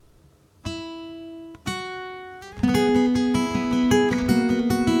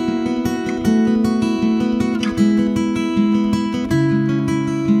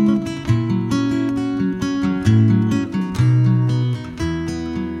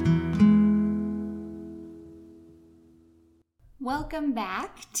Welcome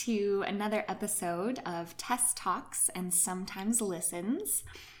back to another episode of Tess Talks and Sometimes Listens.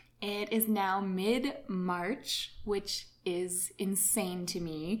 It is now mid-March, which is insane to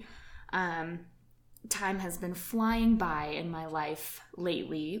me. Time has been flying by in my life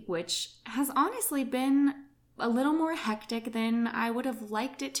lately, which has honestly been a little more hectic than I would have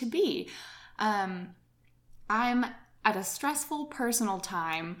liked it to be. I'm at a stressful personal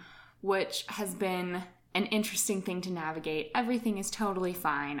time, which has been an interesting thing to navigate. Everything is totally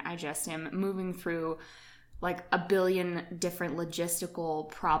fine. I just am moving through like a billion different logistical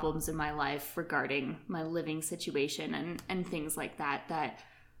problems in my life regarding my living situation and things like that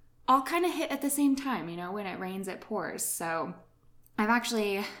all kind of hit at the same time. You know, when it rains, it pours. So I've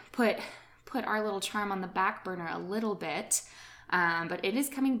actually put our little charm on the back burner a little bit, but it is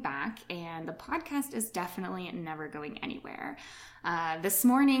coming back, and the podcast is definitely never going anywhere. This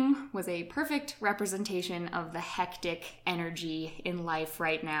morning was a perfect representation of the hectic energy in life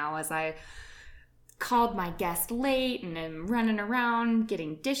right now, as I called my guest late and am running around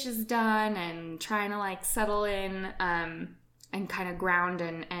getting dishes done and trying to like settle in and kind of ground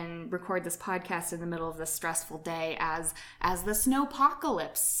and record this podcast in the middle of this stressful day as the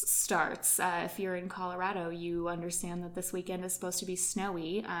snowpocalypse starts. If you're in Colorado, you understand that this weekend is supposed to be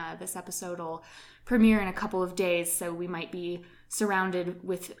snowy. This episode will premiere in a couple of days, so we might be surrounded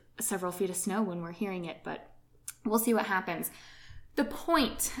with several feet of snow when we're hearing it, but we'll see what happens. The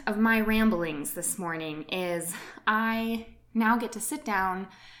point of my ramblings this morning is I now get to sit down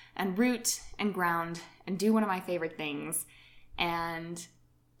and root and ground and do one of my favorite things, and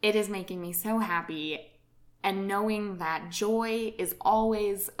it is making me so happy, and knowing that joy is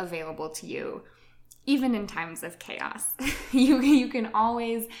always available to you, even in times of chaos. You can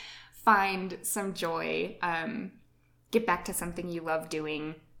always find some joy, get back to something you love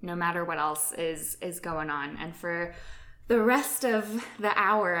doing, no matter what else is going on. And for the rest of the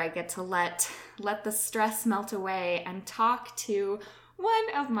hour, I get to let the stress melt away and talk to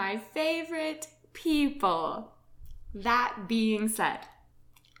one of my favorite people. That being said,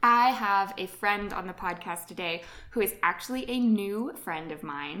 I have a friend on the podcast today who is actually a new friend of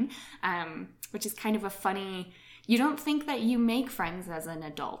mine, which is kind of a funny... You don't think that you make friends as an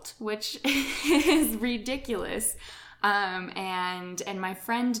adult, which is ridiculous. And my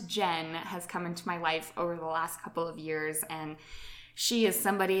friend Jen has come into my life over the last couple of years, and she is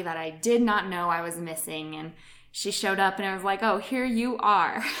somebody that I did not know I was missing, and she showed up and I was like, oh, here you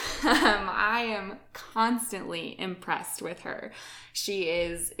are. I am constantly impressed with her. She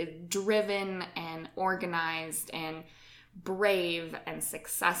is driven and organized and brave and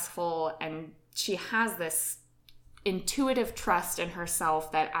successful, and she has this intuitive trust in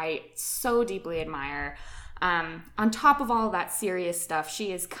herself that I so deeply admire. On top of all that serious stuff,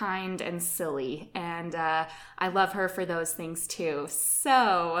 she is kind and silly, and I love her for those things too.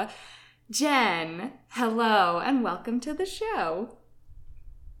 So, Jen, hello, and welcome to the show.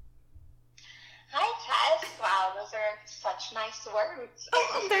 Hi, Tess. Wow, those are such nice words.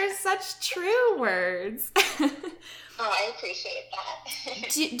 Oh, they're such true words. Oh, I appreciate that.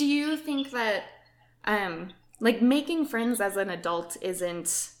 Do you think that, like, making friends as an adult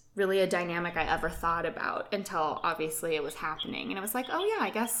isn't really a dynamic I ever thought about until obviously it was happening? And I was like, oh yeah, I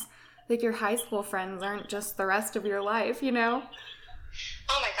guess like your high school friends aren't just the rest of your life, you know?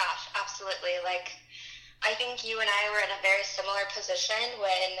 Oh my gosh, absolutely. Like, I think you and I were in a very similar position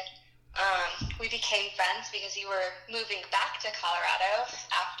when we became friends, because you were moving back to Colorado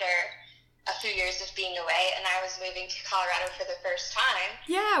after a few years of being away, and I was moving to Colorado for the first time.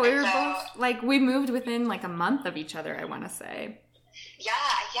 Yeah, we were both, like, we moved within like a month of each other, I want to say. Yeah,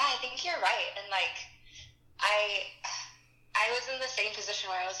 I think you're right. And like, I was in the same position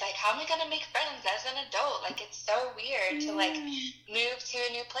where I was like, how am I going to make friends as an adult? Like, it's so weird to like move to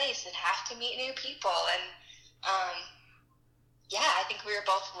a new place and have to meet new people. And yeah, I think we were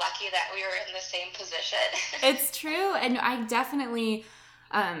both lucky that we were in the same position. It's true. And I definitely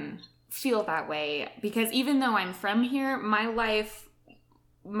feel that way, because even though I'm from here, my life,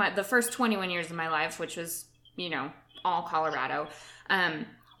 the first 21 years of my life, which was, you know, all Colorado,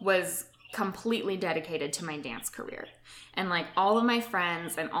 was completely dedicated to my dance career. And like all of my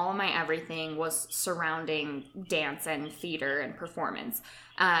friends and all of my everything was surrounding dance and theater and performance.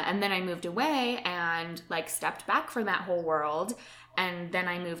 And then I moved away and like stepped back from that whole world. And then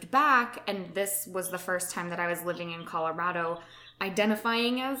I moved back, and this was the first time that I was living in Colorado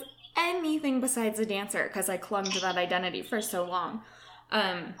identifying as anything besides a dancer, because I clung to that identity for so long.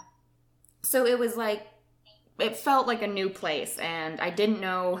 So it was like, it felt like a new place, and I didn't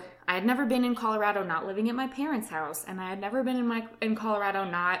know, I had never been in Colorado not living at my parents' house, and I had never been in Colorado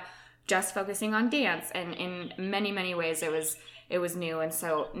not just focusing on dance, and in many, many ways it was new. And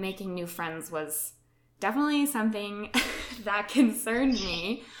so making new friends was definitely something that concerned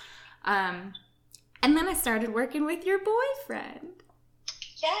me. And then I started working with your boyfriend.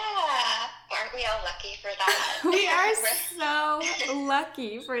 Yeah. Aren't we all lucky for that? We are so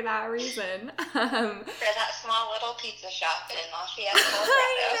lucky for that reason. For that small little pizza shop in Lafayette, Colorado.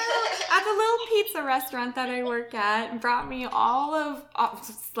 I know. At the little pizza restaurant that I work at, brought me all of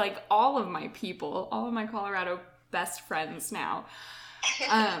my people, all of my Colorado best friends now.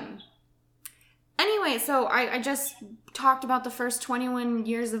 Anyway, so I just talked about the first 21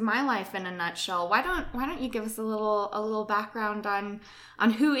 years of my life in a nutshell. Why don't you give us a little background on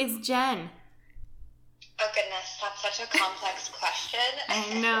who is Jen? Oh goodness, that's such a complex question.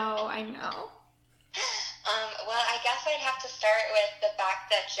 I know. Well, I guess I'd have to start with the fact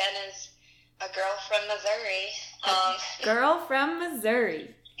that Jen is a girl from Missouri. Girl from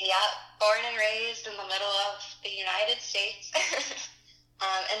Missouri. Yeah, born and raised in the middle of the United States.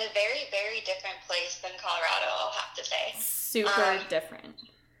 In a very, very different place than Colorado, I'll have to say. Super different.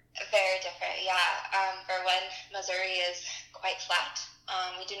 Very different, yeah. For when Missouri is quite flat.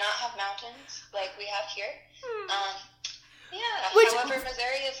 We do not have mountains like we have here. However,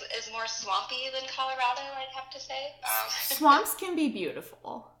 Missouri is more swampy than Colorado, I'd have to say. Swamps can be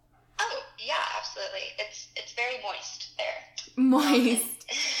beautiful. Oh, yeah, absolutely. It's very moist there. Moist.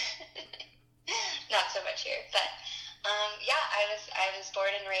 Not so much here, but I was born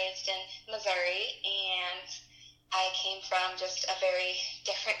and raised in Missouri, and I came from just a very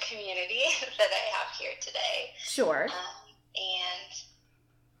different community that I have here today. Sure. And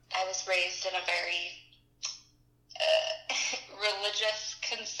I was raised in a very religious,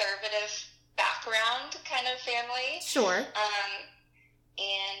 conservative background kind of family. Sure.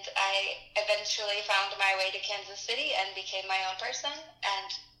 And I eventually found my way to Kansas City and became my own person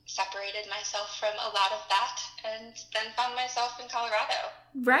and separated myself from a lot of that, and then found myself in Colorado.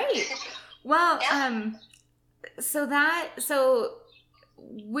 Right. Well, yeah. So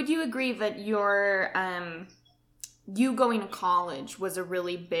would you agree that you going to college was a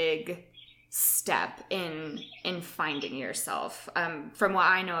really big step in finding yourself? From what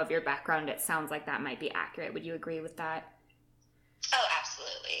I know of your background, it sounds like that might be accurate. Would you agree with that? Oh,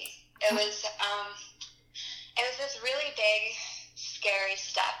 absolutely. It was this really big, scary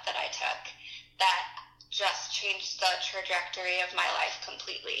step that I took that just changed the trajectory of my life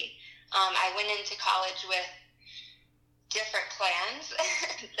completely. I went into college with different plans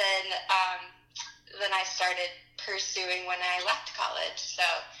than I started pursuing when I left college. So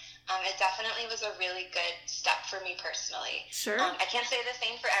it definitely was a really good step for me personally. Sure. I can't say the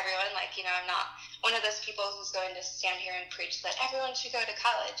same for everyone. I'm not one of those people who's going to stand here and preach that everyone should go to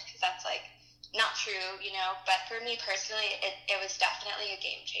college, because that's not true, but for me personally, it was definitely a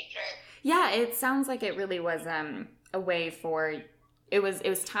game changer. Yeah, it sounds like it really was a way for, it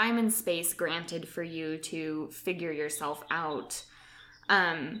was time and space granted for you to figure yourself out.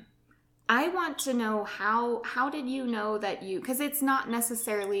 I want to know how did you know that because it's not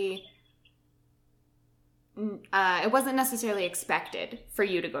necessarily, it wasn't necessarily expected for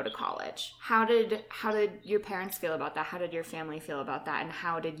you to go to college. How did your parents feel about that? How did your family feel about that? And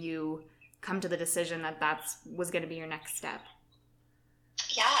how did you come to the decision that was going to be your next step?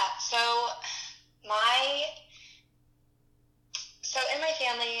 Yeah, so in my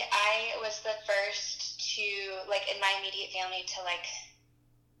family, I was the first to, in my immediate family to,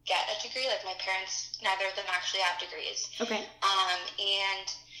 get a degree. My parents, neither of them actually have degrees. Okay. And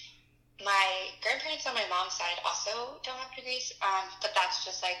my grandparents on my mom's side also don't have degrees, but that's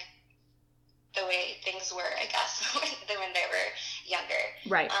just, the way things were, I guess, when they were younger.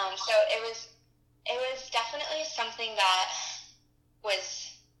 Right. So it was definitely something that was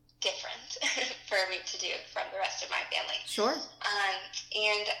different for me to do from the rest of my family. Sure.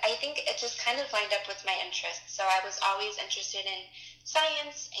 And I think it just kind of lined up with my interests. So I was always interested in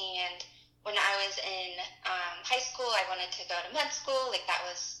science, and when I was in high school, I wanted to go to med school. That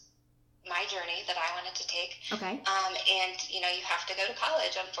was my journey that I wanted to take. Okay. And you have to go to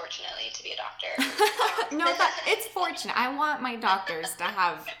college, unfortunately, to be a doctor. No, it's fortunate. I want my doctors to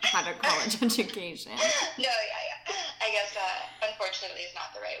have had a college education. No, yeah. I guess unfortunately is not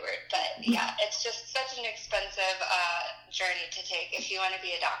the right word, but yeah, it's just such an expensive journey to take if you want to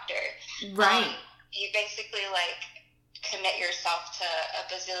be a doctor. Right. You basically commit yourself to a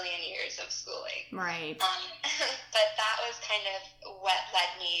bazillion years of schooling. Right. But that was kind of what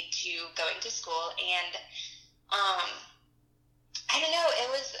led me to going to school. And I don't know,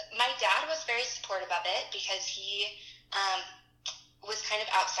 my dad was very supportive of it, because he was kind of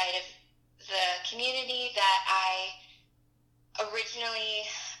outside of the community that I originally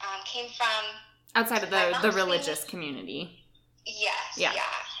came from outside of the religious community. Yes, yeah.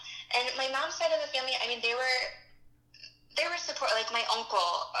 And my mom's side of the family, I mean, they were support. Like my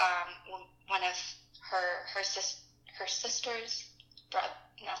uncle, one of her sister's brother.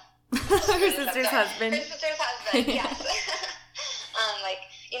 No. Her sister's husband. Her sister's husband, yes. Like,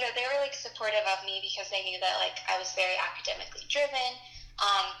 you know, they were, like, supportive of me because they knew that, like, I was very academically driven.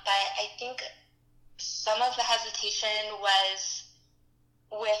 But I think some of the hesitation was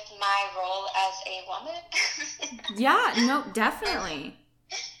with my role as a woman. Yeah, no, definitely.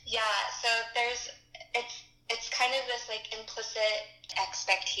 Yeah, so it's kind of this, like, implicit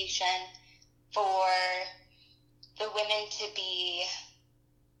expectation for the women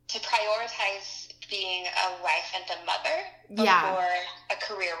to prioritize being a wife and a mother before a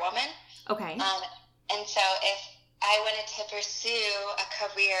career woman. Okay. And so if I wanted to pursue a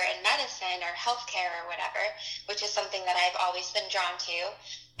career in medicine or healthcare or whatever, which is something that I've always been drawn to,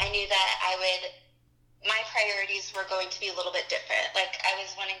 I knew that my priorities were going to be a little bit different. Like, I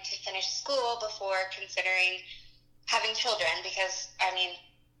was wanting to finish school before considering having children because, I mean,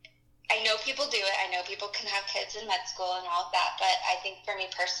 I know people do it. I know people can have kids in med school and all of that, but I think for me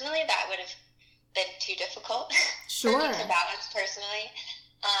personally, that would have been too difficult for me to balance personally.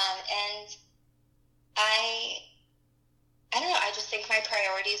 And I don't know, I just think my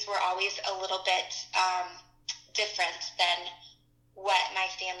priorities were always a little bit different than what my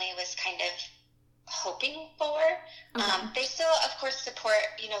family was kind of hoping for. Okay. They still, of course, support,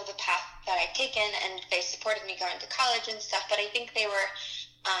 you know, the path that I've taken, and they supported me going to college and stuff, but I think they were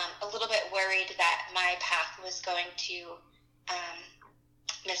a little bit worried that my path was going to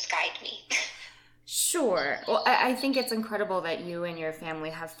misguide me. Sure. Well, I think it's incredible that you and your family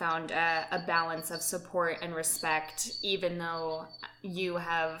have found a balance of support and respect, even though you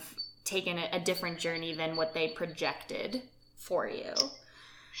have taken a different journey than what they projected for you.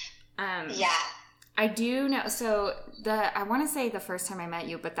 Yeah. I do know. So I want to say the first time I met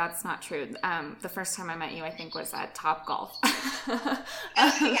you, but that's not true. The first time I met you, I think, was at Topgolf.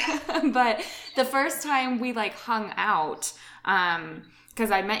 But the first time we like hung out,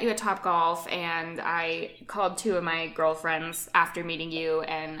 because I met you at Topgolf, and I called two of my girlfriends after meeting you,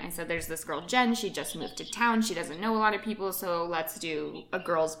 and I said, there's this girl, Jen, she just moved to town, she doesn't know a lot of people, so let's do a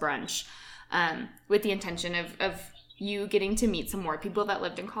girls' brunch, with the intention of you getting to meet some more people that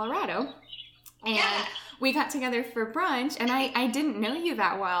lived in Colorado. And we got together for brunch, and I didn't know you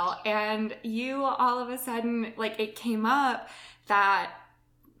that well, and you all of a sudden, like, it came up that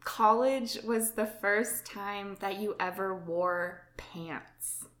college was the first time that you ever wore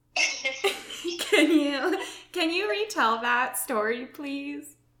pants. Can you retell that story,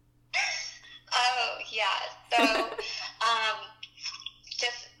 please? Oh, yeah. So,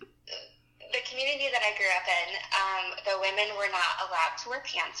 just the community that I grew up in, the women were not allowed to wear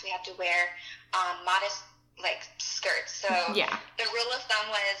pants. We had to wear modest, like, skirts. So the rule of thumb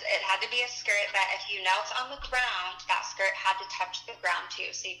was it had to be a skirt that if you knelt on the ground, that skirt had to touch the ground too.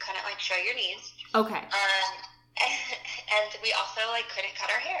 So you couldn't, like, show your knees. Okay. And we also, like, couldn't cut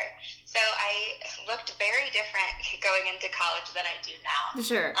our hair. So I looked very different going into college than I do now.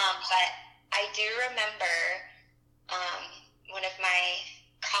 Sure. But I do remember one of my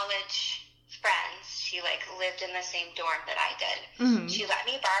college friends, she, like, lived in the same dorm that I did. Mm-hmm. She let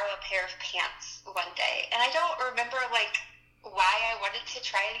me borrow a pair of pants one day. And I don't remember, like, why I wanted to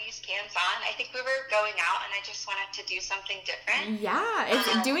try these pants on. I think we were going out and I just wanted to do something different. Yeah,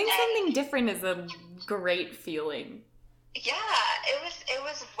 doing something different is a great feeling. Yeah, it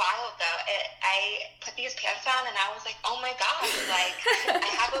was wild though. I put these pants on and I was like, oh my gosh, like, I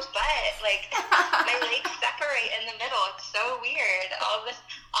have a butt. Like, my legs separate in the middle. It's so weird. All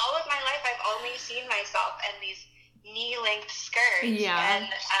of my life I've only seen myself in these knee-length skirts. Yeah. And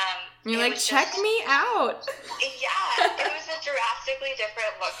you're like, check me out. Yeah, it was a drastically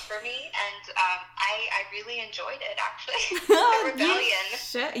different look for me, and I really enjoyed it, actually. The rebellion.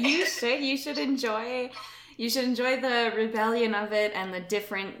 You should enjoy the rebellion of it, and the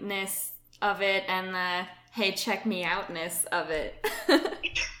differentness of it, and the hey, check me outness of it. Oh,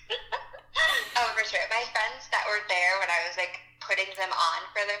 for sure. My friends that were there when I was, like, putting them on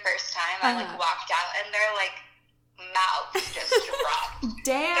for the first time, I, like, walked out and they're like, mouths just dropped.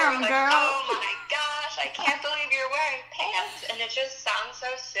 Damn, like, girl. Oh my gosh, I can't believe you're wearing pants. And it just sounds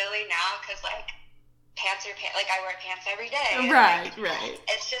so silly now because, like, pants are pants. Like, I wear pants every day. Right, like, right.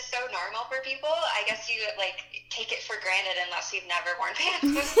 It's just so normal for people. I guess you, like, take it for granted unless you've never worn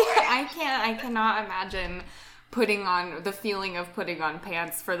pants before. I cannot imagine putting on the feeling of putting on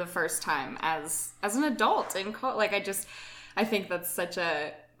pants for the first time as an adult in I think that's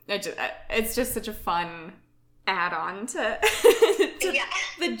it's just such a fun add on to,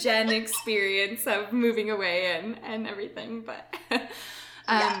 the Jen experience of moving away and everything. But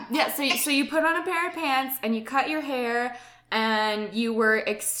so you put on a pair of pants and you cut your hair, and you were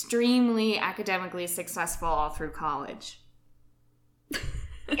extremely academically successful all through college.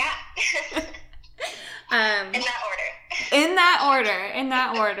 Yeah. In that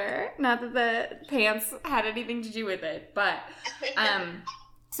order. Not that the pants had anything to do with it, but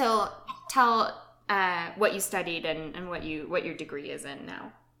so tell what you studied and what your degree is in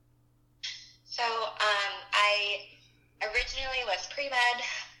now. So I originally was pre-med,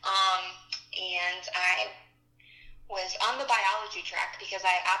 and I was on the biology track because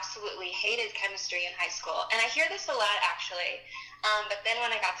I absolutely hated chemistry in high school. And I hear this a lot, actually. But then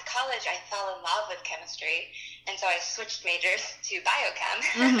when I got to college, I fell in love with chemistry. And so I switched majors to biochem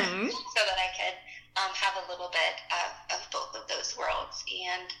so that I could have a little bit of both of those worlds.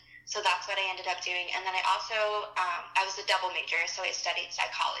 And so that's what I ended up doing. And then I also, I was a double major, so I studied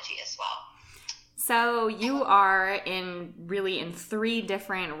psychology as well. So you are in 3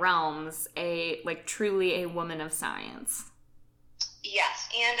 different realms, truly a woman of science. Yes,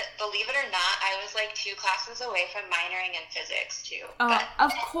 and believe it or not, I was 2 classes away from minoring in physics too.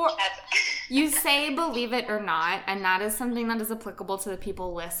 Of course. You say believe it or not, and that is something that is applicable to the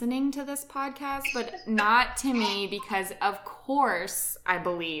people listening to this podcast, but not to me, because of course I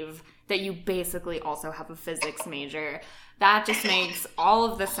believe that you basically also have a physics major. That just makes all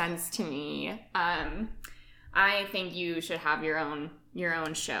of the sense to me. I think you should have your own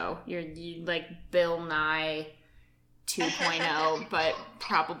show. You like Bill Nye 2.0, but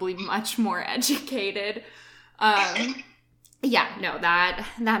probably much more educated. That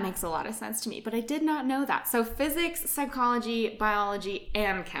makes a lot of sense to me, but I did not know that. So physics, psychology, biology,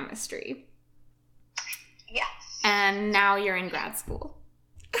 and chemistry. Yes. And now you're in grad school.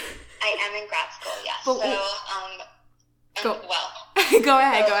 I am in grad school, yes. Go Go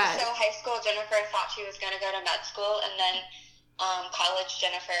ahead. So high school, Jenifer thought she was going to go to med school, and then college,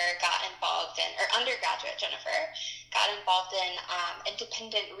 Jenifer got involved in, or undergraduate, Jenifer got involved in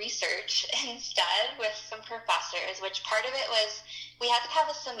independent research instead with some professors, which part of it was we had to have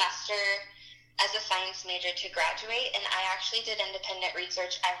a semester as a science major to graduate, and I actually did independent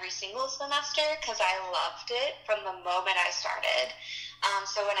research every single semester because I loved it from the moment I started.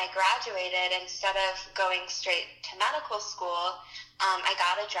 So when I graduated, instead of going straight to medical school, I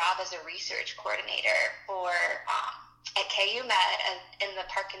got a job as a research coordinator for at KU Med in the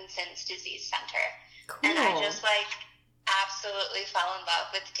Parkinson's Disease Center. Cool. And I just absolutely fell in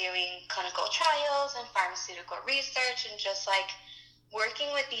love with doing clinical trials and pharmaceutical research, and just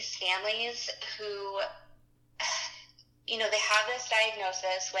working with these families who, they have this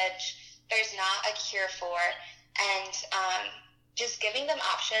diagnosis which there's not a cure for, and just giving them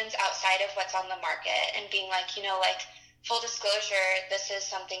options outside of what's on the market, and being full disclosure, this is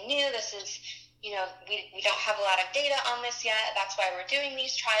something new, this is, we don't have a lot of data on this yet, that's why we're doing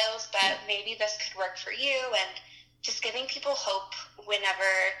these trials, but maybe this could work for you, and just giving people hope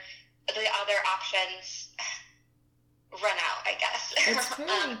whenever the other options run out, I guess. And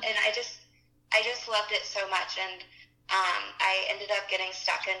I just loved it so much, and I ended up getting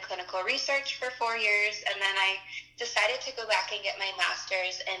stuck in clinical research for 4 years, and then I decided to go back and get my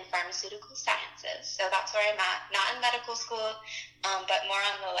master's in pharmaceutical sciences. So that's where I'm at, not in medical school, but more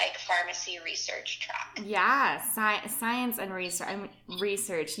on the pharmacy research track. Yeah, science and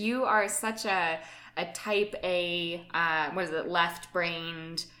research. You are such a type A,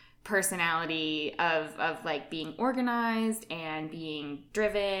 left-brained personality of being organized and being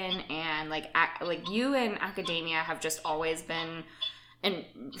driven, and you in academia have just always been, and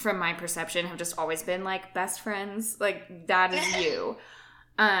from my perception, have just always been best friends. That is you.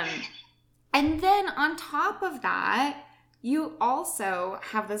 And then on top of that, you also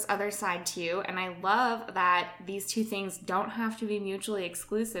have this other side to you, and I love that these two things don't have to be mutually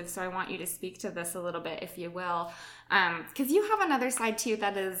exclusive, so I want you to speak to this a little bit, if you will, because you have another side to you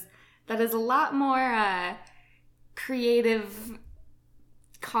that is a lot more creative,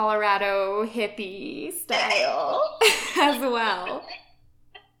 Colorado hippie style as well.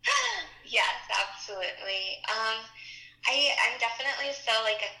 Yes, absolutely. I'm definitely still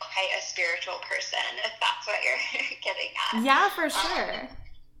quite a spiritual person, if that's what you're getting at. Yeah, for sure.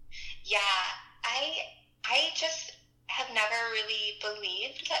 I just have never really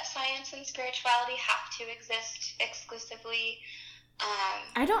believed that science and spirituality have to exist exclusively.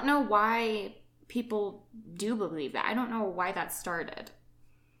 I don't know why people do believe that. I don't know why that started.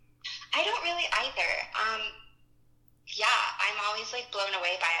 I don't really either. I'm always blown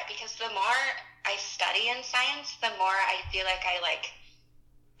away by it, because the more I study in science, the more I feel I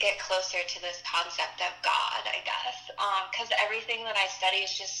get closer to this concept of God, I guess, because everything that I study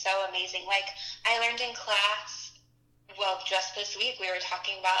is just so amazing. Like, I learned in class, well, just this week, we were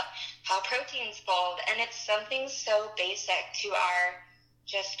talking about how proteins fold, and it's something so basic to our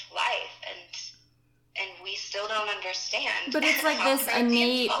just life, and we still don't understand. But it's like this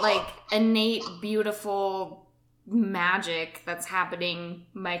innate, beautiful magic that's happening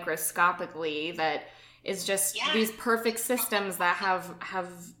microscopically that is just these perfect systems that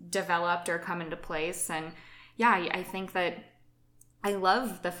have developed or come into place. And I think that I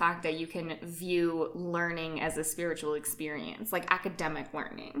love the fact that you can view learning as a spiritual experience, like academic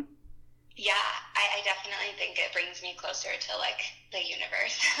learning. Yeah, I definitely think it brings me closer to, like, the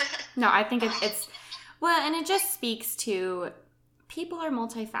universe. No, I think it's well, and it just speaks to people are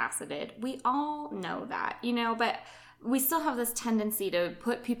multifaceted. We all know that, but we still have this tendency to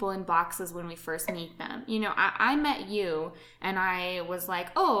put people in boxes when we first meet them. I met you and I was like,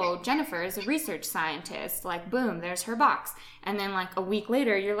 oh, Jenifer is a research scientist. Like, boom, there's her box. And then like a week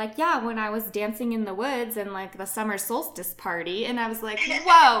later, you're like, yeah, when I was dancing in the woods and like the summer solstice party. And I was like,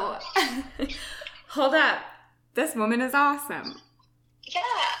 whoa, hold up. This woman is awesome. Yeah,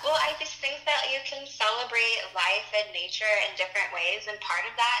 well, I just think that you can celebrate life and nature in different ways, and part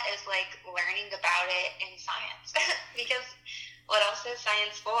of that is, like, learning about it in science, because what else is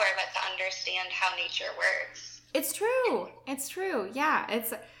science for but to understand how nature works? It's true, yeah,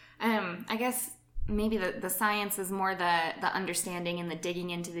 it's, I guess maybe the science is more the understanding and the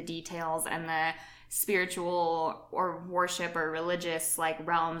digging into the details, and the spiritual or worship or religious, like,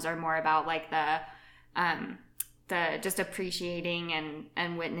 realms are more about, like, the just appreciating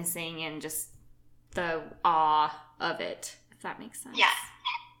and witnessing and just the awe of it, if that makes sense. Yeah,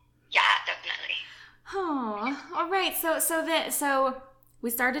 definitely. Oh, all right. So we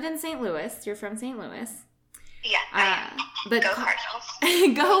started in St. Louis. You're from St. Louis. Yeah, I am. But go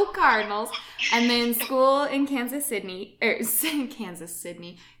Cardinals. Go Cardinals. And then school in Kansas City.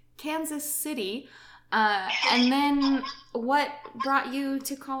 And then what brought you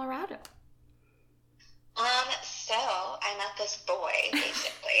to Colorado? So I met this boy,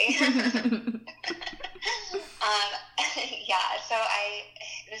 basically.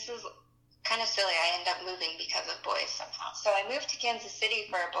 This is kind of silly. I end up moving because of boys somehow. So I moved to Kansas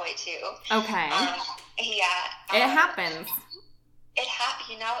City for a boy too. Okay. It happens. It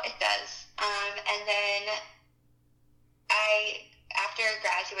does. And then after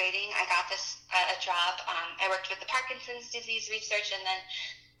graduating, I got a job. I worked with the Parkinson's disease research, and then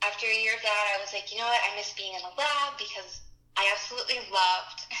after a year of that, I was like, you know what, I miss being in the lab, because I absolutely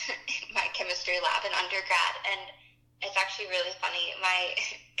loved my chemistry lab in undergrad. And it's actually really funny. My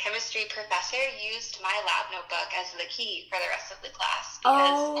chemistry professor used my lab notebook as the key for the rest of the class.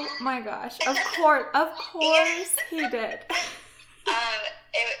 Oh my gosh. Of course he did.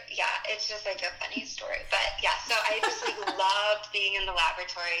 It's just like a funny story. But yeah, so I just like loved being in the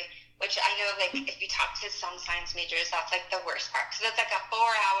laboratory, which I know, like, if you talk to some science majors, that's like the worst part, because it's like a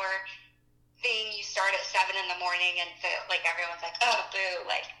 4-hour thing. You start at 7 a.m, and like everyone's like, oh, boo,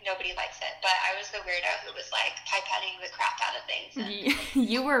 like nobody likes it. But I was the weirdo who was like pipetting the crap out of things. And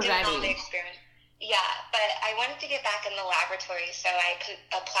you were ready. All the experiment. Yeah, but I wanted to get back in the laboratory, so I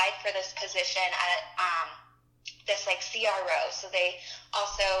applied for this position at this like CRO. So they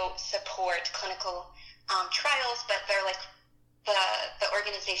also support clinical trials, but they're like the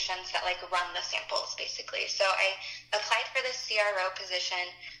organizations that like run the samples, basically. So I applied for this CRO position,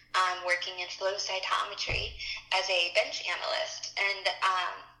 working in flow cytometry as a bench analyst, and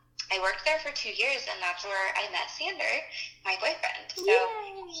I worked there for 2 years, and that's where I met Sander, my boyfriend. So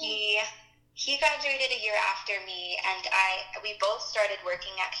he graduated a year after me, and we both started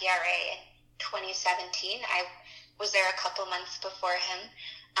working at PRA in 2017. I was there a couple months before him,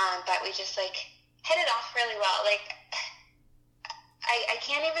 but we just like hit it off really well. Like, I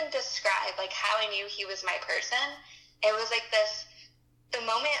can't even describe like how I knew he was my person. It was like the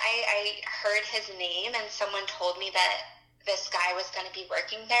moment I heard his name and someone told me that this guy was going to be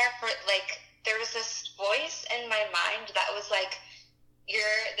working there, there was this voice in my mind that was like,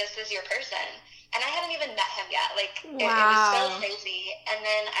 this is your person. And I hadn't even met him yet. Like, wow. It was so crazy. And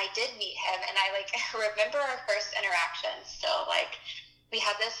then I did meet him, and I like remember our first interaction still. Like, we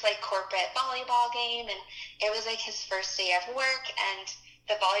had this like corporate volleyball game, and it was like his first day of work, and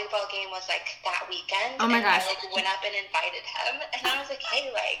the volleyball game was like that weekend. Oh my gosh. I like went up and invited him, and I was like,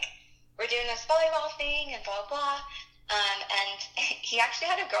 hey, like, we're doing this volleyball thing and blah blah. And he actually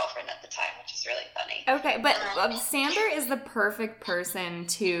had a girlfriend at the time, which is really funny. Okay, but Sander is the perfect person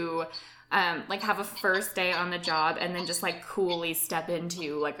to like have a first day on the job and then just like coolly step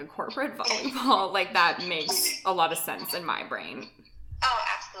into like a corporate volleyball. Like, that makes a lot of sense in my brain. Oh,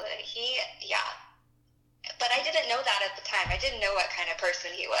 absolutely. I didn't know that at the time. I didn't know what kind of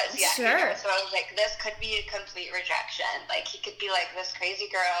person he was yet. Sure. You know? So I was like, this could be a complete rejection. Like, he could be like this crazy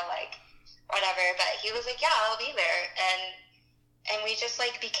girl, like, whatever. But he was like, yeah, I'll be there. And we just,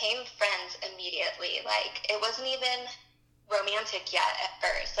 like, became friends immediately. Like, it wasn't even romantic yet at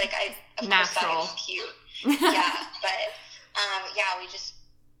first. Like, of course thought he was cute. Yeah, but, we just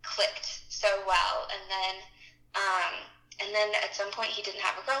clicked so well. And then at some point he didn't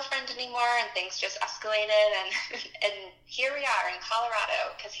have a girlfriend anymore, and things just escalated, and here we are in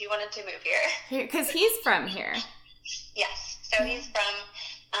Colorado because he wanted to move here. Because he's from here. Yes, so he's from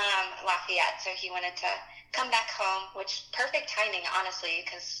Lafayette, so he wanted to come back home, which perfect timing, honestly,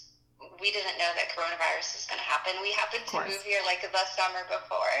 because we didn't know that coronavirus was going to happen. We happened to move here like the summer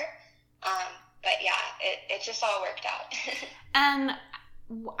before, but yeah, it just all worked out. And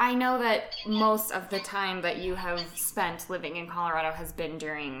I know that most of the time that you have spent living in Colorado has been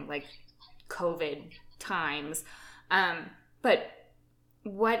during, like, COVID times. But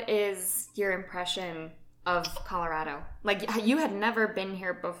what is your impression of Colorado? Like, you had never been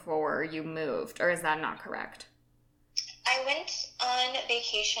here before you moved, or is that not correct? I went on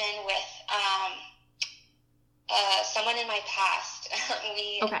vacation with someone in my past.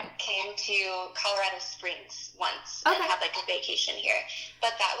 We came to Colorado Springs once and had like a vacation here.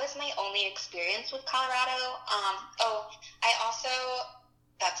 But that was my only experience with Colorado.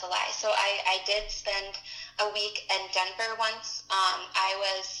 That's a lie. So I did spend a week in Denver once. I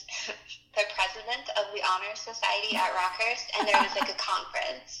was the president of the Honor Society at Rockhurst, and there was like a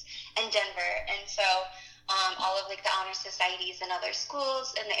conference in Denver. And so all of like the honor societies and other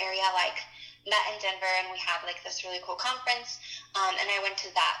schools in the area like met in Denver, and we had like this really cool conference, and I went to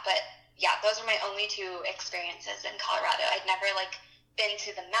that. But yeah, those are my only two experiences in Colorado. I'd never like been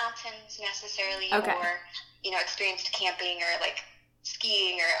to the mountains necessarily, or experienced camping or like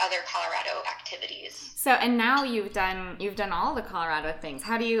skiing or other Colorado activities. So, and now you've done all the Colorado things.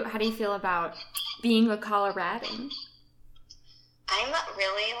 How do you feel about being a Coloradan? I'm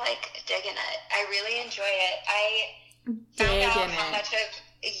really like digging it. I really enjoy it. I found out how much of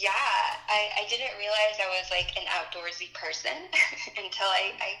I didn't realize I was like an outdoorsy person until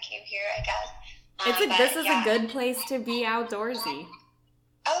I came here, I guess. This is a good place to be outdoorsy.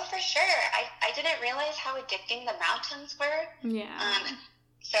 Oh, for sure. I didn't realize how addicting the mountains were. Yeah.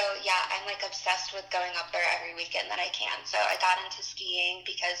 So yeah, I'm like obsessed with going up there every weekend that I can. So I got into skiing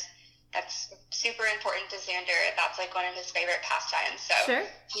because that's super important to Xander. That's like one of his favorite pastimes. So sure.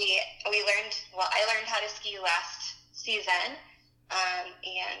 I learned how to ski last season.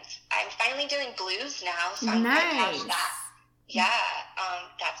 And I'm finally doing blues now, so I'm quite proud of that. Yeah,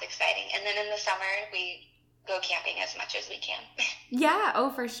 that's exciting. And then in the summer, we go camping as much as we can. Yeah, oh,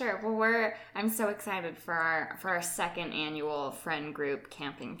 for sure. Well, I'm so excited for our second annual friend group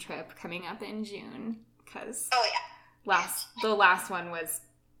camping trip coming up in June, because the last one was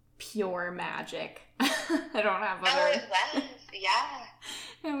pure magic. I don't have other. Oh, it was,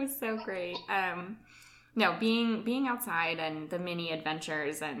 yeah. It was so great. No, being outside and the mini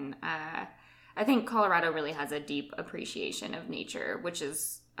adventures, and I think Colorado really has a deep appreciation of nature, which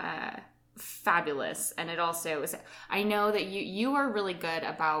is fabulous. And it also is, I know that you are really good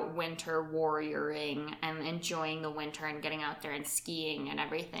about winter warrioring and enjoying the winter and getting out there and skiing and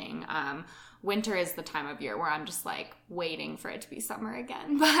everything. Winter is the time of year where I'm just like waiting for it to be summer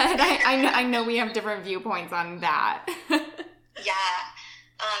again. But I know we have different viewpoints on that. Yeah,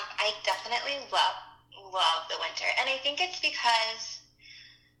 I definitely love the winter, and I think it's because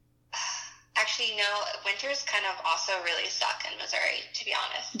actually winters kind of also really suck in Missouri, to be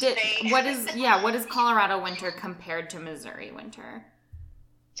honest. What is Colorado winter compared to Missouri winter?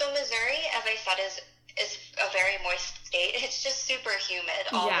 So Missouri, as I said, is a very moist state. It's just super humid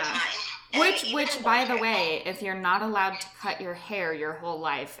all the time. Which by the way, if you're not allowed to cut your hair your whole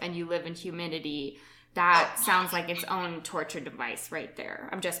life and you live in humidity, that sounds like its own torture device right there.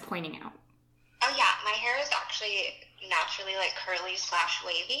 I'm just pointing out. Oh yeah, my hair is actually naturally like curly /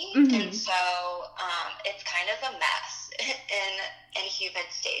 wavy, and so it's kind of a mess in humid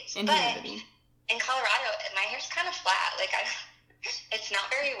states. But in Colorado, my hair's kind of flat. Like it's not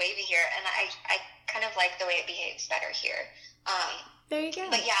very wavy here, and I kind of like the way it behaves better here. There you go.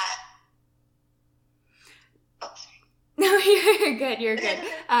 But yeah. Oh, sorry. No, you're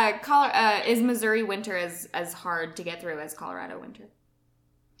good. Is Missouri winter as hard to get through as Colorado winter?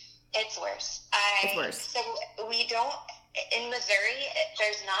 It's worse. It's worse. So we don't, in Missouri,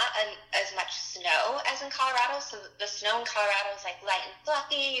 there's not as much snow as in Colorado. So the snow in Colorado is like light and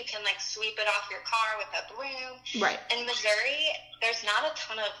fluffy. You can like sweep it off your car with a broom. Right. In Missouri, there's not a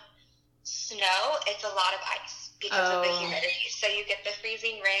ton of snow, it's a lot of ice because of the humidity. So you get the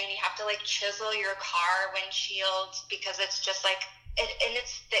freezing rain. You have to like chisel your car windshield because it's just like and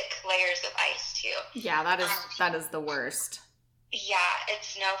it's thick layers of ice too. Yeah, that is the worst. Yeah,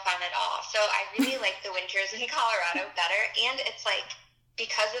 it's no fun at all. So I really like the winters in Colorado better, and it's like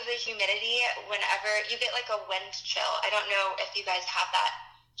because of the humidity, whenever you get like a wind chill. I don't know if you guys have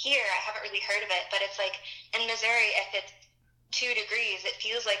that here. I haven't really heard of it, but it's like in Missouri, if it's 2 degrees, it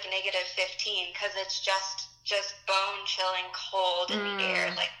feels like negative 15 because it's just bone chilling cold in the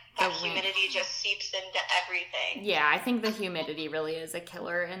air. Like that humidity just seeps into everything. Yeah, I think the humidity really is a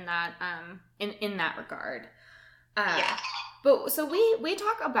killer in that in that regard. Yeah. But so we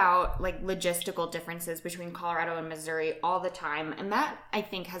talk about like logistical differences between Colorado and Missouri all the time, and that I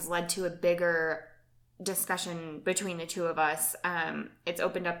think has led to a bigger discussion between the two of us. It's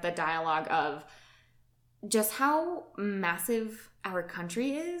opened up the dialogue of just how massive our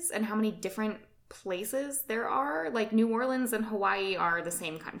country is and how many different places there are. Like New Orleans and Hawaii are the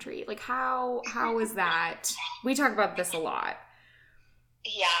same country. Like how is that? We talk about this a lot.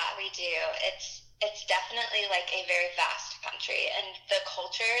 Yeah, we do. It's definitely like a very vast country, and the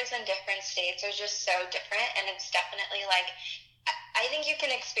cultures in different states are just so different, and it's definitely like, I think you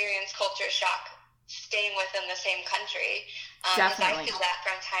can experience culture shock staying within the same country. Definitely. I feel that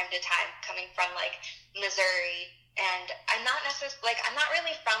from time to time coming from like Missouri, and I'm not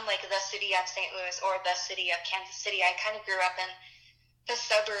really from like the city of St. Louis or the city of Kansas City. I kind of grew up in the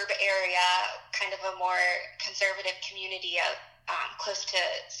suburb area, kind of a more conservative community of close to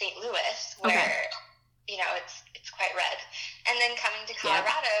St. Louis, where you know it's quite red. And then coming to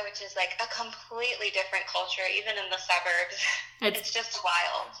Colorado, which is like a completely different culture, even in the suburbs, it's just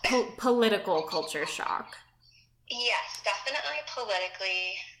wild. Political culture shock. Yes, definitely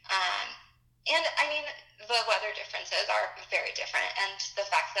politically. And I mean, the weather differences are very different, and the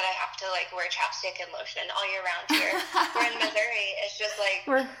fact that I have to like wear chapstick and lotion all year round here, where in Missouri it's just like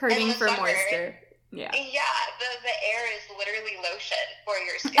we're hurting for moisture. Yeah, the air is literally lotion for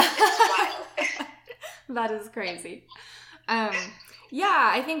your skin. It's wild. That is crazy. Yeah,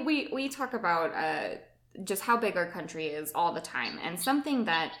 I think we talk about just how big our country is all the time, and something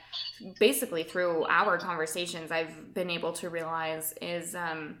that basically through our conversations I've been able to realize is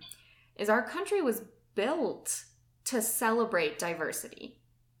our country was built to celebrate diversity.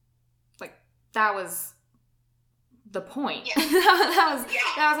 Like that was the point. Yeah. that was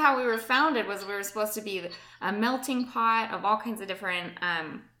how we were founded. Was we were supposed to be a melting pot of all kinds of different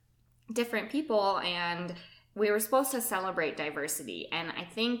people, and we were supposed to celebrate diversity. And I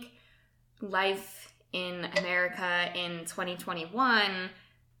think life in America in 2021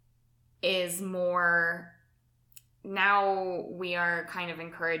 is more. Now we are kind of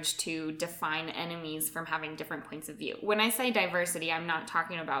encouraged to define enemies from having different points of view. When I say diversity, I'm not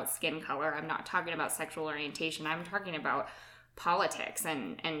talking about skin color. I'm not talking about sexual orientation. I'm talking about politics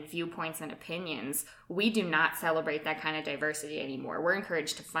and viewpoints and opinions. We do not celebrate that kind of diversity anymore. We're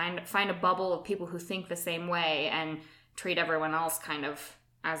encouraged to find a bubble of people who think the same way and treat everyone else kind of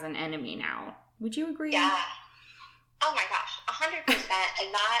as an enemy now. Would you agree? Yeah. Oh my gosh, 100%.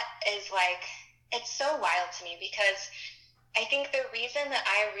 And that is like... It's so wild to me because I think the reason that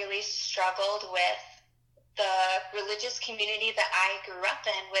I really struggled with the religious community that I grew up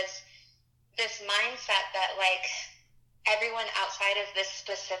in was this mindset that like everyone outside of this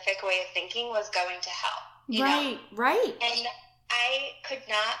specific way of thinking was going to hell. You know? Right. And I could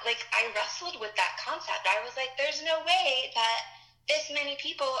not, like, I wrestled with that concept. I was like, there's no way that this many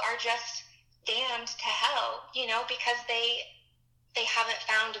people are just damned to hell, you know, because they haven't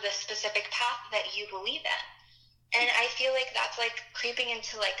found the specific path that you believe in. And I feel like that's like creeping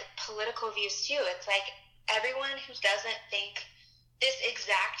into like political views too. It's like everyone who doesn't think this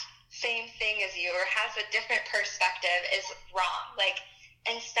exact same thing as you or has a different perspective is wrong. Like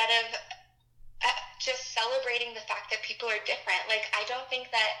instead of just celebrating the fact that people are different, like I don't think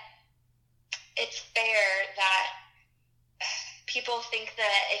that it's fair that people think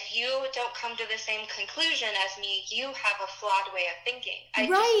that if you don't come to the same conclusion as me, you have a flawed way of thinking. I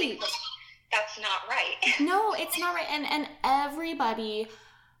just think that's not right. No, it's not right. And everybody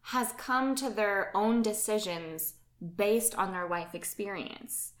has come to their own decisions based on their life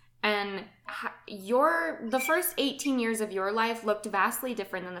experience. And the first 18 years of your life looked vastly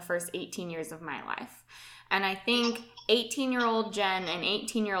different than the first 18 years of my life. And I think 18-year-old Jen and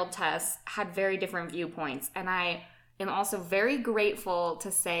 18-year-old Tess had very different viewpoints. And I am also very grateful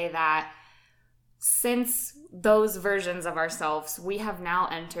to say that since those versions of ourselves, we have now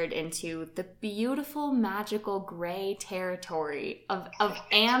entered into the beautiful, magical gray territory of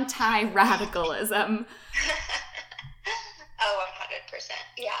anti-radicalism. Oh, 100%.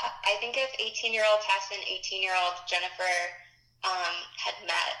 Yeah. I think 18-year-old Tess and 18-year-old Jenifer had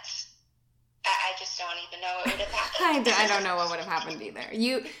met, I just don't even know what would have happened. I don't know what would have happened either.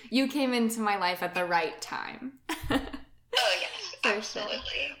 You came into my life at the right time. Oh, yes, absolutely.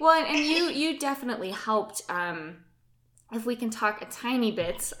 Sure. Well, and you definitely helped, if we can talk a tiny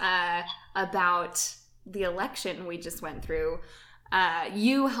bit about the election we just went through.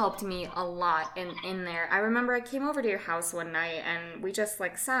 You helped me a lot in there. I remember I came over to your house one night and we just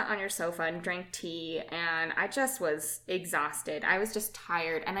like sat on your sofa and drank tea, and I just was exhausted. I was just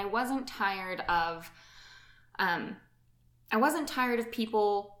tired, and I wasn't tired of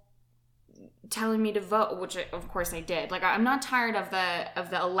people telling me to vote, which of course I did. Like, I'm not tired of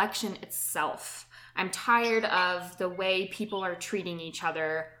the election itself. I'm tired of the way people are treating each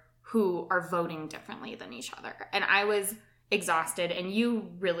other who are voting differently than each other. And I was exhausted, and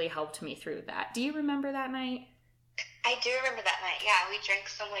you really helped me through that. Do you remember that night? I do remember that night. Yeah, we drank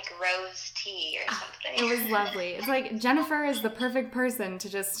some like rose tea or something. It was lovely. It's like Jenifer is the perfect person to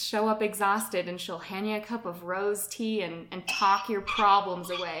just show up exhausted, and she'll hand you a cup of rose tea and talk your problems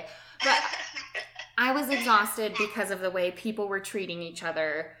away. But I was exhausted because of the way people were treating each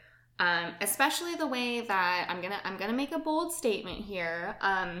other, especially the way that I'm gonna make a bold statement here.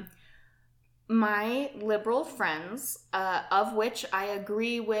 My liberal friends, of which I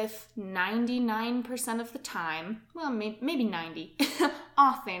agree with 99% of the time, well, maybe 90,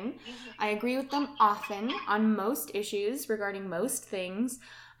 often. I agree with them often on most issues regarding most things,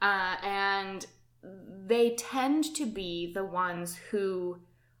 and they tend to be the ones who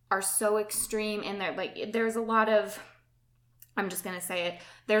are so extreme in their, like, there's a lot of, I'm just going to say it,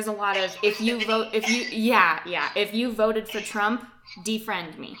 there's a lot of, if you voted for Trump,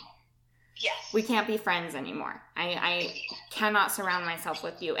 defriend me. Yes. We can't be friends anymore. I cannot surround myself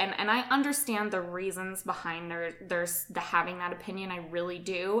with you. And I understand the reasons behind the having that opinion. I really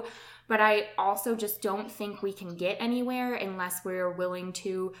do. But I also just don't think we can get anywhere unless we're willing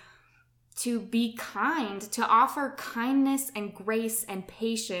to be kind, to offer kindness and grace and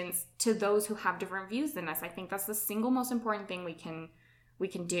patience to those who have different views than us. I think that's the single most important thing we can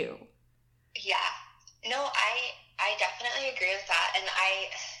do. Yeah. No, I definitely agree with that. And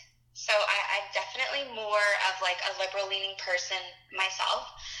I'm definitely more of like a liberal leaning person myself.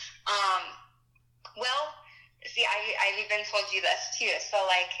 Well, see, I've even told you this too. So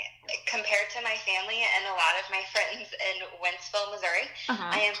like compared to my family and a lot of my friends in Wentzville, Missouri,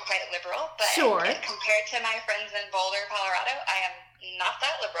 I am quite liberal. But sure. Compared to my friends in Boulder, Colorado, I am not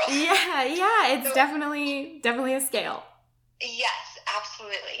that liberal. Yeah, it's so, definitely a scale. Yes,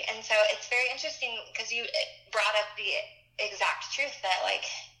 absolutely. And so it's very interesting because you brought up the exact truth that like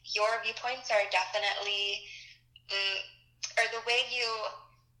your viewpoints are definitely, or the way you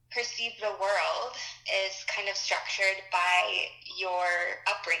perceive the world is kind of structured by your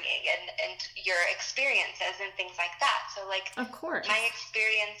upbringing and your experiences and things like that. So like, of course, my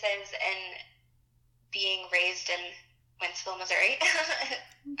experiences in being raised in Wentzville, Missouri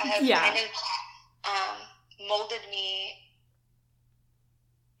have kind of molded me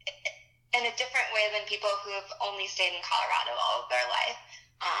in a different way than people who have only stayed in Colorado all of their life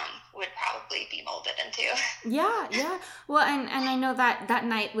would probably be molded into. Yeah. Well, and I know that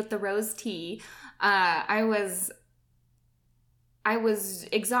night with the rose tea, I was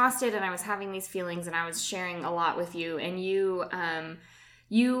exhausted and I was having these feelings and I was sharing a lot with you, and you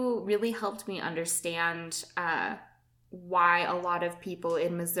really helped me understand why a lot of people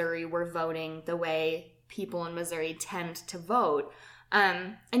in Missouri were voting the way people in Missouri tend to vote.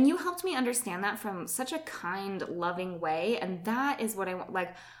 And you helped me understand that from such a kind, loving way. And that is what I want.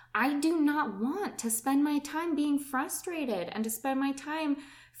 Like, I do not want to spend my time being frustrated and to spend my time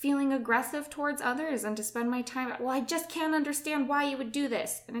feeling aggressive towards others and to spend my time, well, I just can't understand why you would do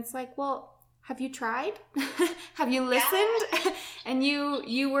this. And it's like, well, have you tried? Have you listened? Yeah. And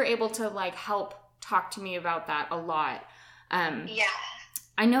you were able to like help talk to me about that a lot.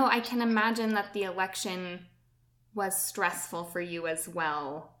 I know, I can imagine that the election was stressful for you as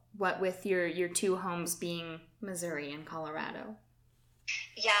well, what with your two homes being Missouri and Colorado.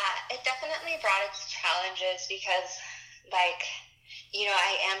 Yeah, it definitely brought its challenges because, like, you know,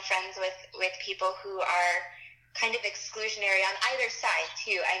 I am friends with people who are kind of exclusionary on either side,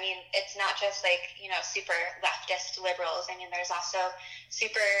 too. I mean, it's not just, like, you know, super leftist liberals. I mean, there's also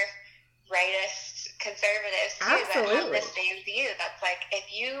super rightist conservatives, too, Absolutely. That have the same view. That's like, if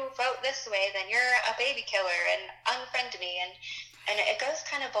you vote this way, then you're a baby killer and unfriend me. And it goes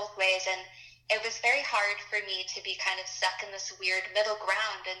kind of both ways. And it was very hard for me to be kind of stuck in this weird middle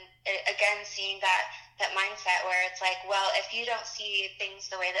ground. And again, seeing that mindset where it's like, well, if you don't see things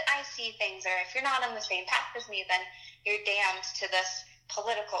the way that I see things, or if you're not on the same path as me, then you're damned to this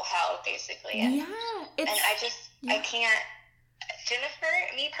political hell, basically. And, I can't, Jenifer,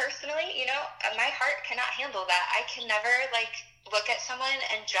 me personally, my heart cannot handle that. I can never, look at someone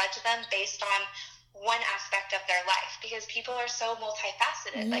and judge them based on one aspect of their life, because people are so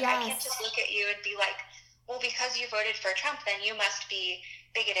multifaceted. Like, I can't just look at you and be like, well, because you voted for Trump, then you must be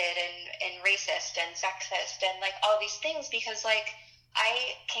bigoted and racist and sexist and, all these things, because,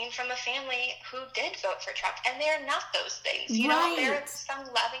 I came from a family who did vote for Trump, and they're not those things. They're some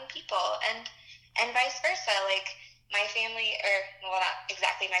loving people, and vice versa. My family, or, well, not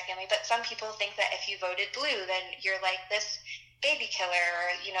exactly my family, but some people think that if you voted blue, then you're this baby killer,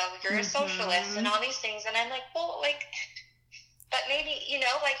 or, you're a socialist and all these things. And I'm well, but maybe,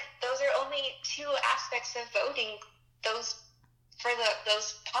 those are only two aspects of voting, those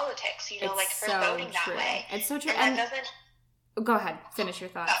politics, for voting that way. It's so true. And that doesn't... Go ahead. Finish your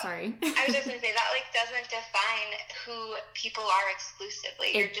thought. Sorry. I was just going to say that, doesn't define who people are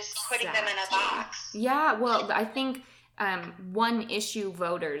exclusively. You're just putting them in a box. Yeah, well, I think one-issue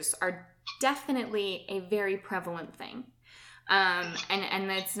voters are definitely a very prevalent thing.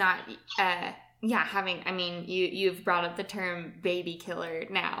 And it's not... you've brought up the term baby killer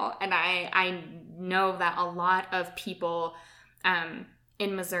now, and I know that a lot of people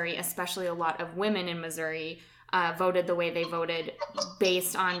in Missouri, especially a lot of women in Missouri, voted the way they voted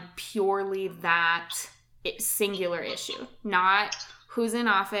based on purely that singular issue. Not who's in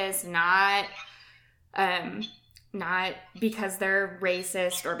office, not because they're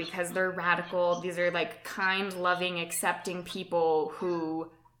racist or because they're radical. These are kind, loving, accepting people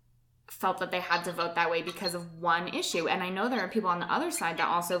who felt that they had to vote that way because of one issue. And I know there are people on the other side that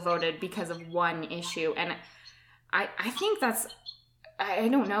also voted because of one issue. And I think that's, I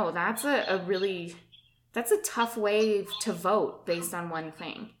don't know, that's a tough way to vote based on one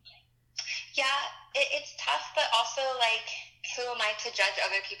thing. Yeah, it's tough, but also, who am I to judge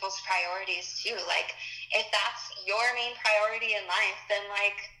other people's priorities, too? If that's your main priority in life, then,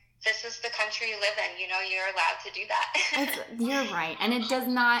 this is the country you live in. You're allowed to do that. You're right. And it does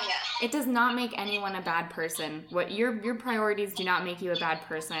not make anyone a bad person. What your priorities do not make you a bad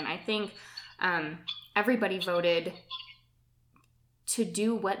person. I think everybody voted to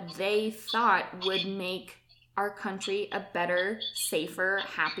do what they thought would make our country a better, safer,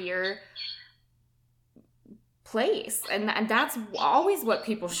 happier place. And that's always what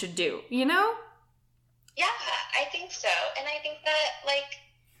people should do, Yeah, I think so. And I think that,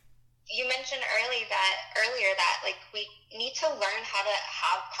 you mentioned earlier that we need to learn how to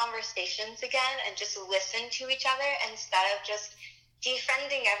have conversations again and just listen to each other instead of just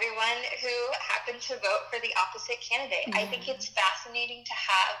defriending everyone who happened to vote for the opposite candidate. I think it's fascinating to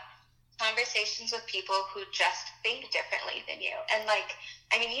have conversations with people who just think differently than you. And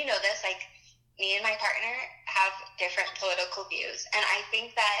you know this, me and my partner have different political views. And I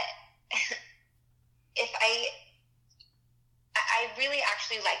think that I really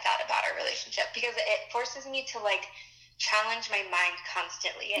actually like that about our relationship, because it forces me to challenge my mind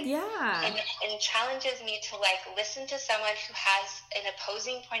constantly, and challenges me to listen to someone who has an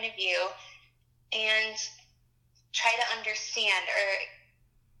opposing point of view and try to understand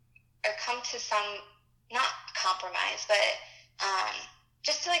or come to some, not compromise, but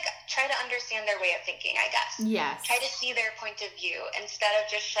just to try to understand their way of thinking, I guess. Yes. Try to see their point of view instead of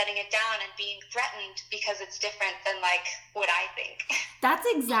just shutting it down and being threatened because it's different than what I think. That's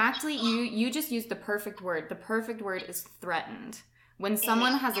exactly, you just used the perfect word. The perfect word is threatened. When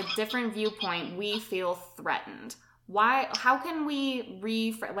someone has a different viewpoint, we feel threatened. Why? How can we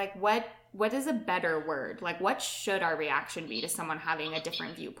what is a better word? What should our reaction be to someone having a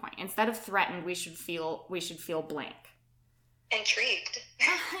different viewpoint? Instead of threatened, we should feel blank. Intrigued.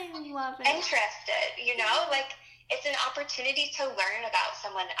 I love it. Interested, it's an opportunity to learn about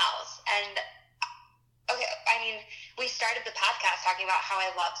someone else. And we started the podcast talking about how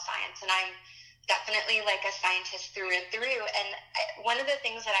I love science, and I'm definitely a scientist through and through. And one of the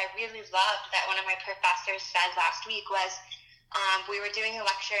things that I really loved that one of my professors said last week was, we were doing a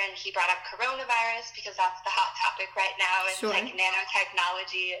lecture and he brought up coronavirus because that's the hot topic right now, and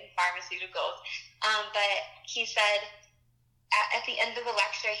nanotechnology and pharmaceuticals. But he said, at the end of the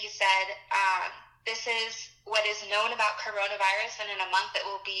lecture, he said, this is what is known about coronavirus, and in a month it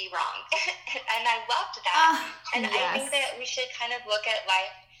will be wrong. And I loved that. I think that we should kind of look at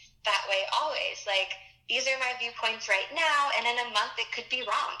life that way always. These are my viewpoints right now, and in a month it could be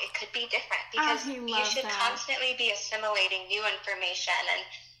wrong. It could be different, because you should constantly be assimilating new information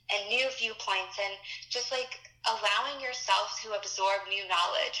and new viewpoints, and just allowing yourself to absorb new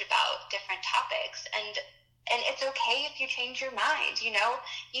knowledge about different topics. And it's okay if you change your mind, You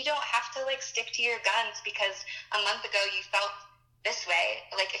don't have to, stick to your guns because a month ago you felt this way.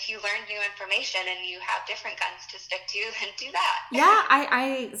 Like, if you learn new information and you have different guns to stick to, then do that. Yeah,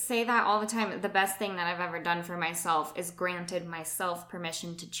 I say that all the time. The best thing that I've ever done for myself is granted myself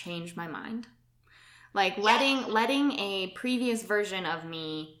permission to change my mind. Like, letting a previous version of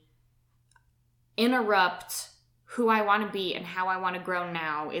me interrupt who I want to be and how I want to grow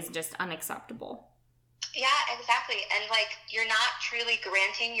now is just unacceptable. Yeah, exactly. And, like, you're not truly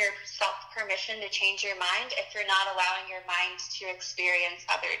granting yourself permission to change your mind if you're not allowing your mind to experience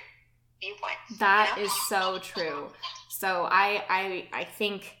other viewpoints. That is so true. So I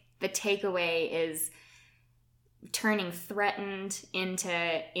think the takeaway is turning threatened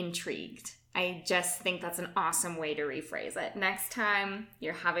into intrigued. I just think that's an awesome way to rephrase it. Next time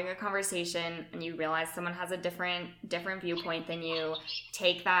you're having a conversation and you realize someone has a different viewpoint than you,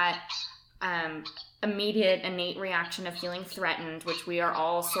 take that immediate innate reaction of feeling threatened, which we are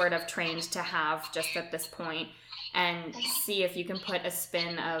all sort of trained to have just at this point, and see if you can put a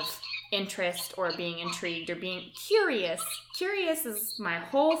spin of interest or being intrigued or being curious. Curious is my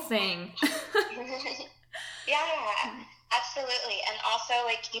whole thing. Yeah, absolutely. And also,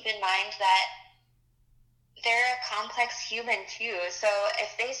 like, keep in mind that they're a complex human too. So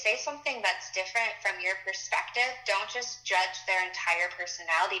if they say something that's different from your perspective, don't just judge their entire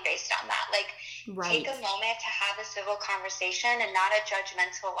personality based on that. Like, Take a moment to have a civil conversation and not a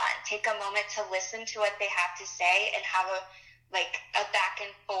judgmental one. Take a moment to listen to what they have to say and have a back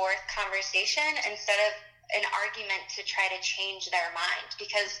and forth conversation instead of an argument to try to change their mind.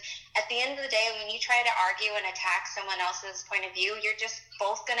 Because at the end of the day, when you try to argue and attack someone else's point of view, you're just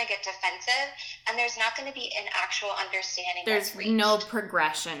both going to get defensive, and there's not going to be an actual understanding. There's no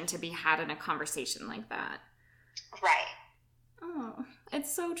progression to be had in a conversation like that. Right. Oh,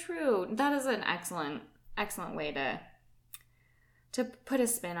 it's so true. That is an excellent way to put a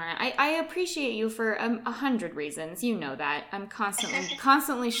spin on it. I appreciate you for 100 reasons. You know that. I'm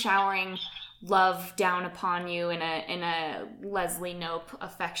constantly showering love down upon you in a Leslie Knope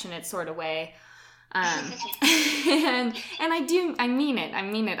affectionate sort of way. And I mean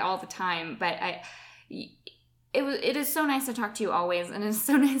it all the time, but it is so nice to talk to you always, and it's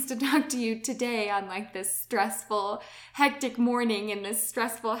so nice to talk to you today on like this stressful, hectic morning in this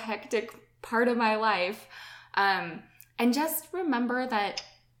stressful, hectic part of my life. And just remember that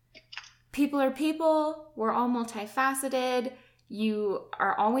people are people, we're all multifaceted. You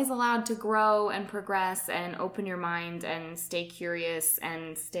are always allowed to grow and progress and open your mind and stay curious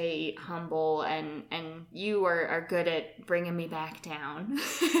and stay humble. And you are good at bringing me back down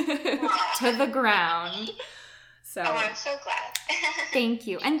to the ground. So I'm so glad. Thank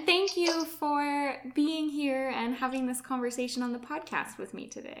you. And thank you for being here and having this conversation on the podcast with me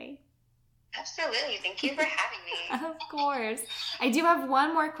today. Absolutely. Thank you for having me. Of course. I do have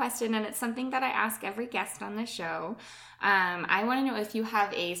one more question, and it's something that I ask every guest on the show. I want to know if you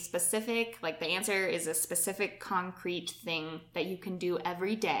have a specific, like the answer is a specific concrete thing that you can do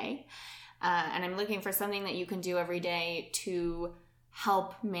every day. And I'm looking for something that you can do every day to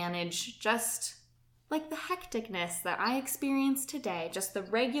help manage just like the hecticness that I experienced today, just the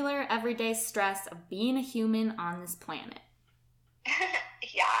regular everyday stress of being a human on this planet.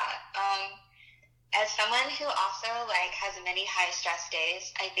 Yeah. As someone who also has many high stress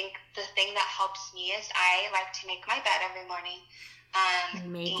days, I think the thing that helps me is I like to make my bed every morning.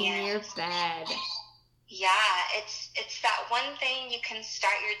 Making your bed. Yeah, it's that one thing you can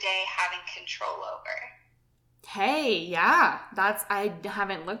start your day having control over. Hey, yeah, I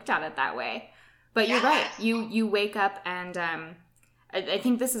haven't looked at it that way, but you're right. You wake up and I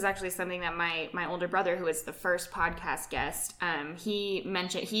think this is actually something that my older brother, who is the first podcast guest, he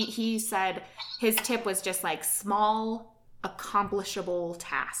mentioned, he said his tip was just like small, accomplishable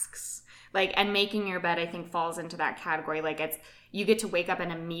tasks. And making your bed, I think, falls into that category. You get to wake up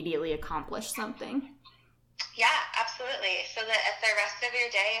and immediately accomplish something. Yeah, absolutely. So that if the rest of your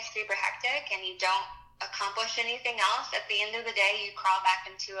day is super hectic and you don't accomplish anything else, at the end of the day you crawl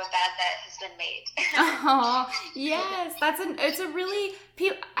back into a bed that has been made. Oh, yes. It's a really,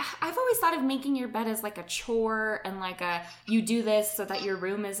 I've always thought of making your bed as like a chore and you do this so that your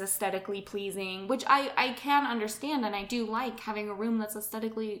room is aesthetically pleasing, which I can understand, and I do like having a room that's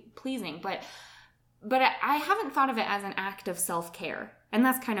aesthetically pleasing, but I haven't thought of it as an act of self-care, and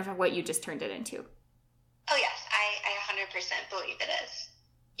that's kind of what you just turned it into. Oh yes, I 100% believe it is.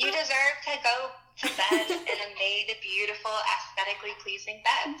 You deserve to go to bed in a made beautiful, aesthetically pleasing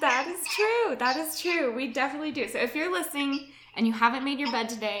bed. That is true. We definitely do. So if you're listening and you haven't made your bed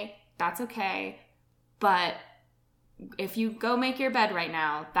today, that's okay. But if you go make your bed right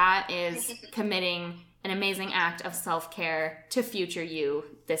now, that is committing an amazing act of self-care to future you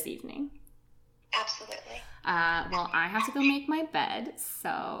this evening. Absolutely. Well, I have to go make my bed,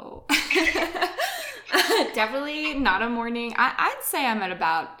 so definitely not a morning. I'd say I'm at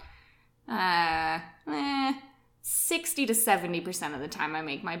about 60 to 70% of the time I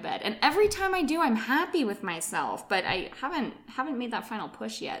make my bed, and every time I do, I'm happy with myself. But I haven't made that final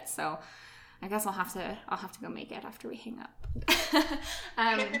push yet, so I guess I'll have to go make it after we hang up.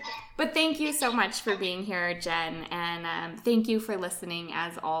 But thank you so much for being here, Jen, and thank you for listening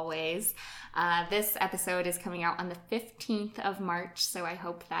as always. This episode is coming out on the 15th of March, so I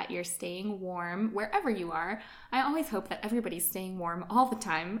hope that you're staying warm wherever you are. I always hope that everybody's staying warm all the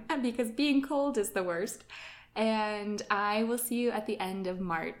time, because being cold is the worst. And I will see you at the end of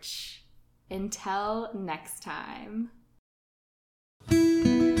March. Until next time.